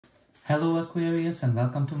Hello Aquarius and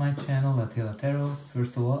welcome to my channel Attila Tarot.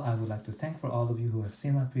 First of all, I would like to thank for all of you who have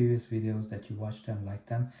seen my previous videos, that you watched them, liked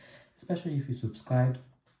them, especially if you subscribed.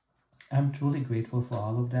 I'm truly grateful for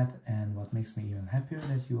all of that, and what makes me even happier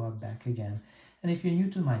that you are back again. And if you're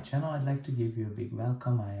new to my channel, I'd like to give you a big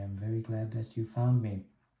welcome. I am very glad that you found me.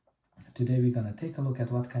 Today we're going to take a look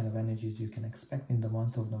at what kind of energies you can expect in the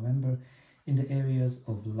month of November in the areas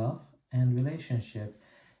of love and relationship.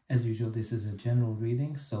 As usual, this is a general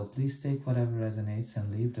reading, so please take whatever resonates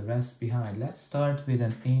and leave the rest behind. Let's start with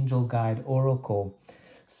an angel guide oracle.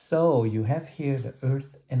 So you have here the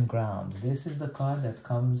earth and ground. This is the card that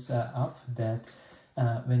comes up that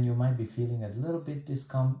when you might be feeling a little bit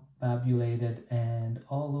discombobulated and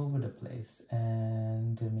all over the place,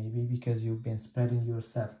 and maybe because you've been spreading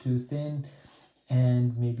yourself too thin,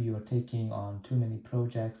 and maybe you're taking on too many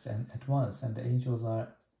projects and at once, and the angels are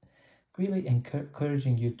really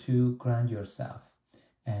encouraging you to ground yourself.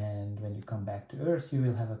 And when you come back to earth, you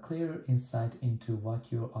will have a clearer insight into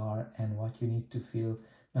what you are and what you need to feel,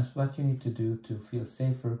 what you need to do to feel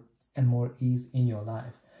safer and more ease in your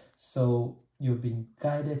life. So you're being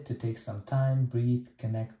guided to take some time, breathe,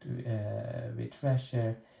 connect with fresh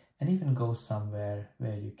air, and even go somewhere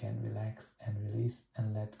where you can relax and release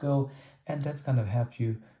and let go. And that's going to help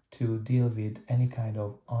you to deal with any kind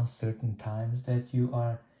of uncertain times that you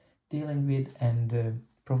are dealing with, and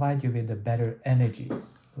provide you with a better energy.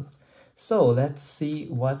 So let's see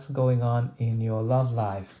what's going on in your love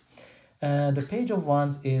life. The Page of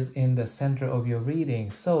Wands is in the center of your reading.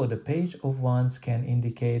 So the Page of Wands can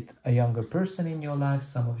indicate a younger person in your life.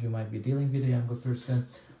 Some of you might be dealing with a younger person,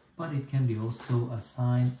 but it can be also a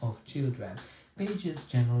sign of children. Pages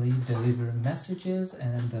generally deliver messages,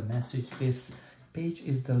 and the message this page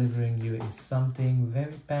is delivering you is something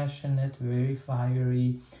very passionate, very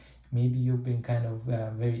fiery. Maybe you've been kind of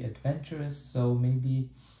very adventurous, so maybe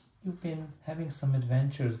you've been having some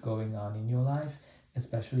adventures going on in your life,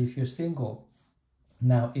 especially if you're single.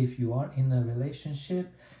 Now, if you are in a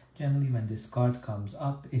relationship, generally when this card comes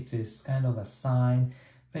up, it is kind of a sign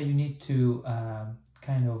where you need to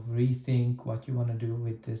kind of rethink what you want to do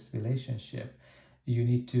with this relationship. You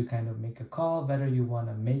need to kind of make a call whether you want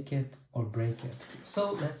to make it or break it.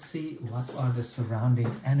 So let's see what are the surrounding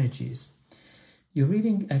energies. Your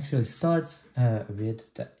reading actually starts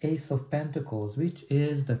with the Ace of Pentacles, which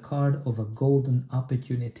is the card of a golden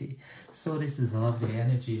opportunity. So this is a lovely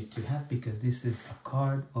energy to have, because this is a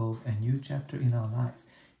card of a new chapter in our life.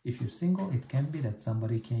 If you're single, it can be that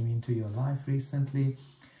somebody came into your life recently,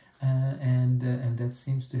 and that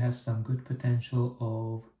seems to have some good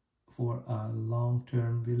potential for a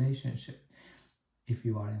long-term relationship. If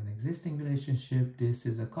you are in an existing relationship, this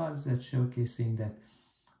is a card that's showcasing that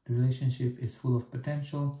the relationship is full of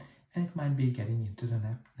potential, and it might be getting into the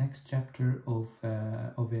next chapter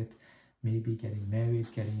of it, maybe getting married,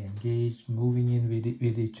 getting engaged, moving in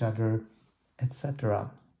with each other, etc.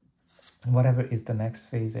 Whatever is the next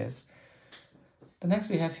phase is. The next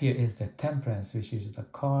we have here is the Temperance, which is the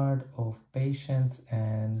card of patience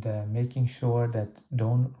and making sure that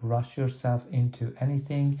don't rush yourself into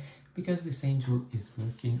anything, because this angel is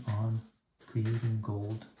working on creating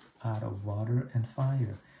gold out of water and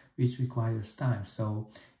fire, which requires time. So,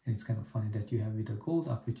 and it's kind of funny that you have with a gold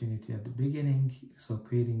opportunity at the beginning. So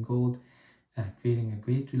creating gold, creating a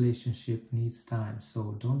great relationship needs time.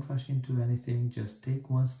 So don't rush into anything, just take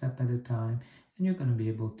one step at a time, and you're going to be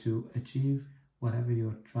able to achieve whatever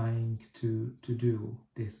you're trying to do,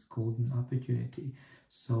 this golden opportunity.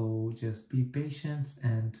 So just be patient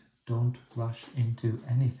and don't rush into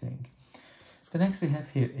anything. The next we have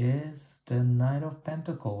here is the Knight of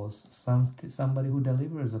Pentacles, somebody who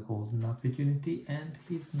delivers a golden opportunity, and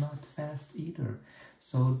he's not fast either.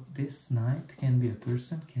 So this knight can be a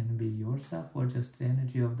person, can be yourself, or just the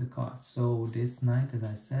energy of the card. So this knight, as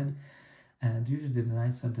I said, and usually the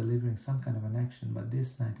knights are delivering some kind of an action, but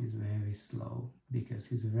this knight is very slow because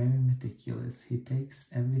he's very meticulous. He takes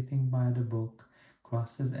everything by the book,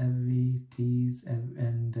 crosses every T's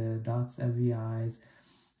and dots every I's,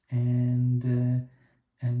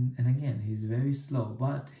 and again, he's very slow,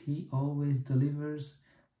 but he always delivers.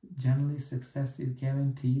 Generally, success is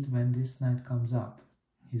guaranteed when this knight comes up.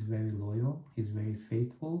 He's very loyal, he's very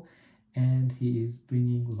faithful, and he is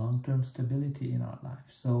bringing long-term stability in our life.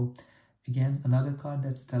 So again, another card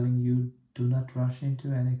that's telling you do not rush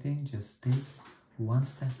into anything, just take one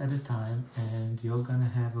step at a time, and you're gonna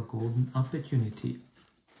have a golden opportunity.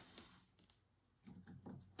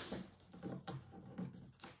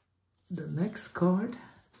 The next card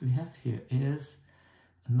we have here is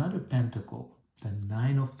another pentacle, the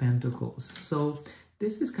Nine of Pentacles. So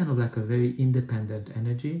this is kind of like a very independent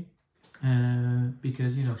energy.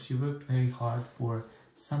 because, you know, she worked very hard for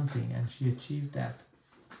something and she achieved that.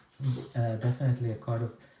 Definitely a card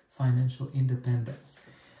of financial independence.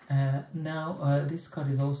 Now, this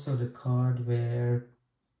card is also the card where,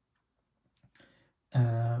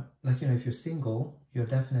 like, you know, if you're single, you're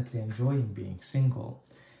definitely enjoying being single.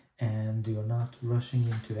 And you're not rushing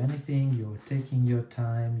into anything, you're taking your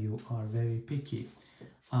time, you are very picky.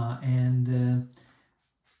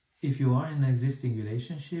 If you are in an existing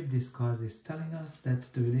relationship, this card is telling us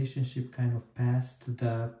that the relationship kind of passed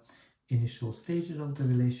the initial stages of the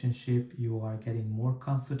relationship, you are getting more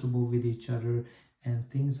comfortable with each other, and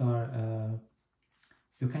things are,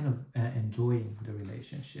 you're kind of enjoying the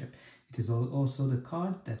relationship. It is also the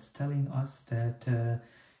card that's telling us that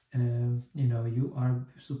you know, you are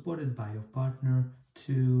supported by your partner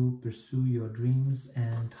to pursue your dreams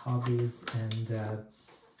and hobbies and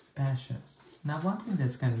passions. Now, one thing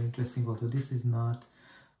that's kind of interesting, although this is not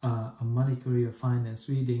a money, career, finance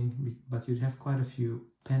reading, but you have quite a few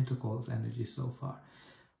Pentacles energy so far.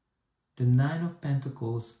 The Nine of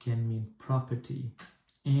Pentacles can mean property,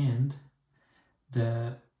 and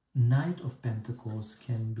the Knight of Pentacles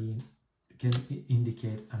can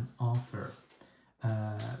indicate an offer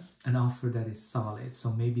that is solid.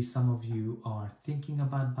 So maybe some of you are thinking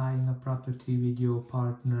about buying a property with your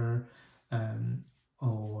partner,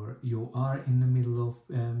 or you are in the middle of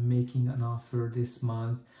making an offer this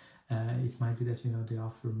month. It might be that, you know, the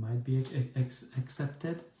offer might be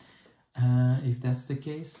accepted, if that's the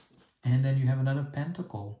case. And then you have another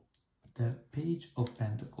Pentacle, the Page of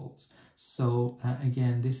Pentacles. So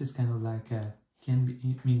again, this is kind of like can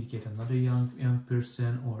indicate another young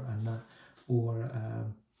person or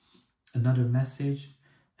another message.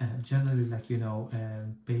 Generally, like, you know,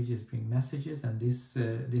 pages bring messages, and this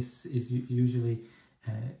is usually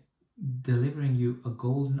delivering you a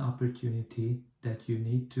golden opportunity that you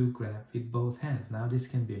need to grab with both hands. Now, this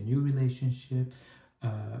can be a new relationship,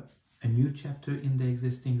 a new chapter in the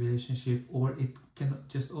existing relationship, or it can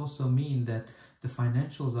just also mean that the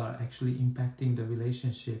financials are actually impacting the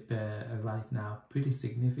relationship right now pretty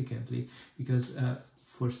significantly, because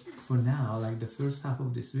for now, like the first half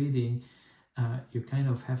of this reading, you kind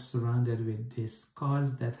of have surrounded with these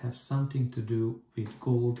cards that have something to do with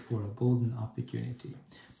gold or a golden opportunity.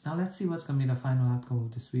 Now let's see what's going to be the final outcome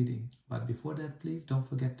of this reading. But before that, please don't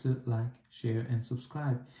forget to like, share and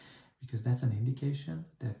subscribe, because that's an indication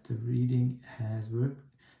that the reading has worked,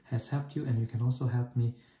 has helped you, and you can also help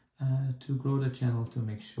me to grow the channel to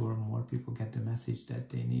make sure more people get the message that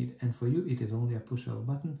they need. And for you, it is only a push of a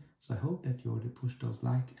button. So I hope that you already push those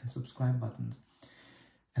like and subscribe buttons.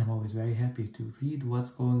 And I'm always very happy to read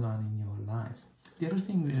what's going on in your life. The other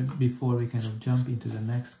thing, before we kind of jump into the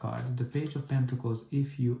next card, the Page of Pentacles,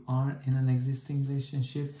 if you are in an existing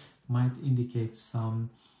relationship, might indicate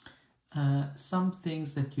some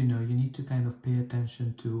things that, you know, you need to kind of pay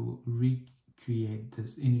attention to recreate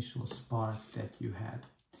this initial spark that you had.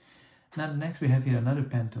 Now, next we have here another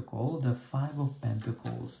Pentacle, the Five of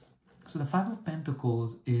Pentacles. So the Five of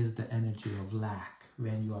Pentacles is the energy of lack,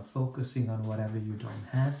 when you are focusing on whatever you don't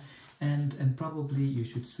have, and probably you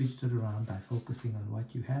should switch that around by focusing on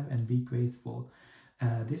what you have and be grateful.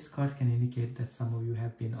 This card can indicate that some of you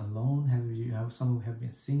have been alone, some of you have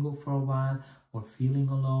been single for a while, or feeling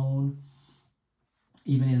alone.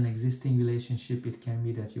 Even in an existing relationship, it can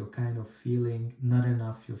be that you're kind of feeling not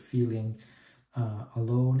enough, you're feeling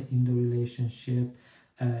alone in the relationship.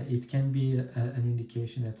 It can be an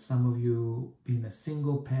indication that some of you being a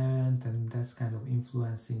single parent, and that's kind of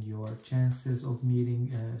influencing your chances of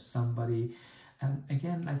meeting somebody. And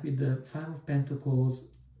again, like with the Five of Pentacles,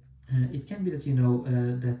 it can be that, you know,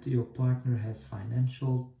 that your partner has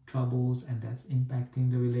financial troubles and that's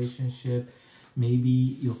impacting the relationship. Maybe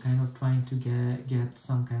you're kind of trying to get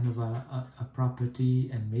some kind of a property,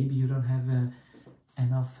 and maybe you don't have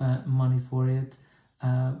enough money for it.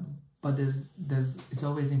 But it's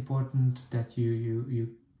always important that you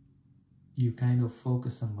kind of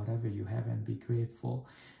focus on whatever you have and be grateful,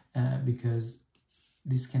 because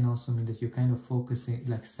this can also mean that you're kind of focusing,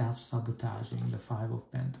 like self-sabotaging the Five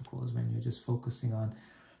of Pentacles, when you're just focusing on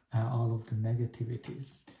all of the negativities.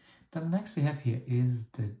 But next we have here is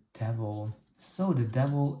the Devil. So the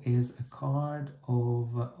Devil is a card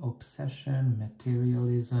of obsession,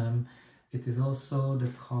 materialism. It is also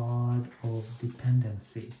the card of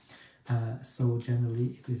dependency. So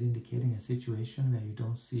generally it is indicating a situation where you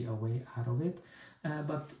don't see a way out of it.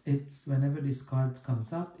 But it's whenever this card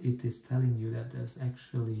comes up, it is telling you that there's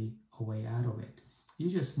actually a way out of it.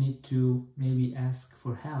 You just need to maybe ask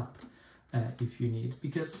for help if you need.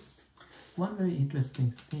 Because one very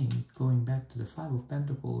interesting thing, going back to the Five of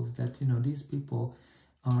Pentacles, that, you know, these people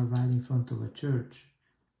are right in front of a church.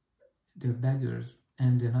 They're beggars,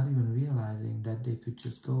 and they're not even realizing that they could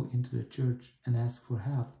just go into the church and ask for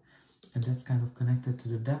help. And that's kind of connected to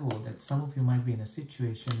the devil, that some of you might be in a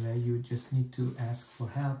situation where you just need to ask for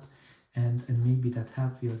help, and maybe that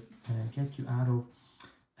help will get you out of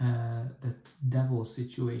the devil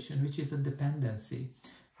situation, which is a dependency,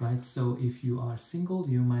 right? So if you are single,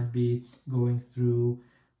 you might be going through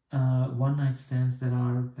one-night stands that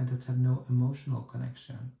have no emotional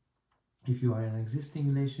connection. If you are in an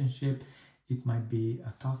existing relationship, it might be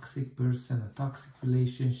a toxic person, a toxic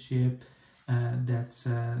relationship that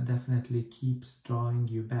definitely keeps drawing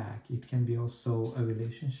you back. It can be also a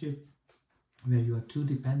relationship where you are too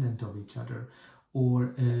dependent of each other,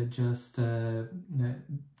 or just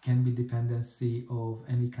can be dependency of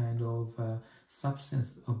any kind of substance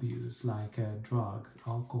abuse, like drugs,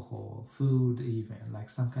 alcohol, food, even like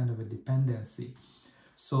some kind of a dependency.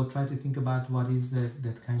 So try to think about what is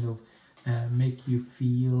that kind of make you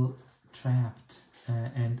feel trapped,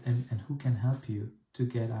 and who can help you to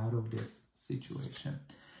get out of this situation.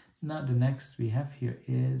 Now the next we have here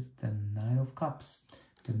is the Knight of Cups.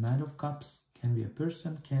 The Knight of Cups can be a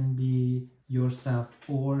person, can be yourself,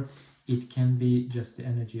 or it can be just the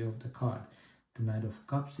energy of the card. The Knight of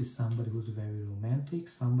Cups is somebody who's very romantic,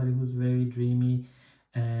 somebody who's very dreamy,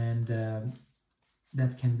 and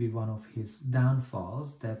that can be one of his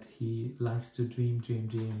downfalls, that he likes to dream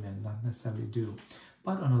and not necessarily do.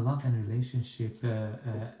 But on a love and relationship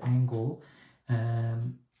angle,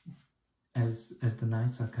 as the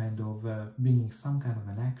Knights are kind of bringing some kind of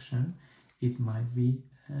an action, it might be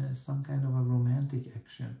some kind of a romantic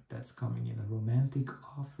action that's coming in, a romantic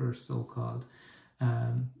offer, so-called,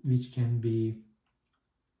 which can be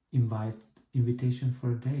invitation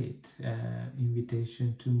for a date,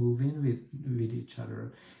 invitation to move in with each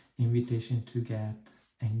other, invitation to get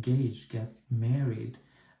engaged, get married,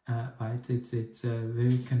 right? It's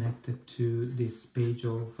very connected to this page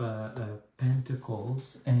of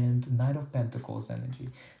Pentacles and Knight of Pentacles energy.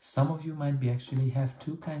 Some of you might be actually have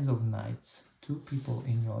two kinds of knights, two people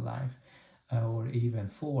in your life, or even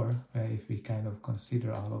four, if we kind of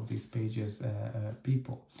consider all of these pages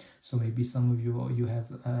people. So maybe some of you have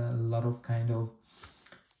a lot of kind of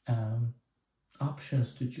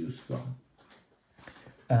options to choose from,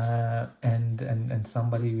 and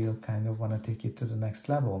somebody will kind of want to take it to the next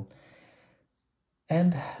level.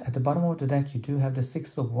 And at the bottom of the deck, you do have the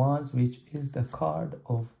Six of Wands, which is the card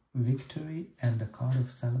of victory and the card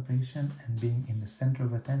of celebration and being in the center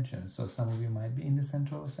of attention. So some of you might be in the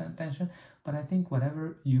center of attention, but I think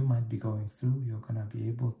whatever you might be going through, you're gonna be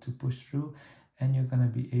able to push through, and you're gonna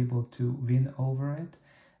be able to win over it.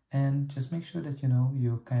 And just make sure that, you know,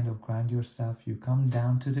 you kind of ground yourself, you come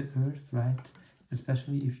down to the earth, right?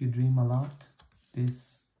 Especially if you dream a lot,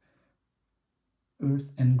 this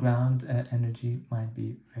earth and ground energy might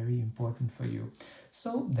be very important for you.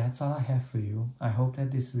 So that's all I have for you. I hope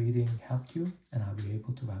that this reading helped you, and I'll be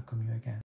able to welcome you again.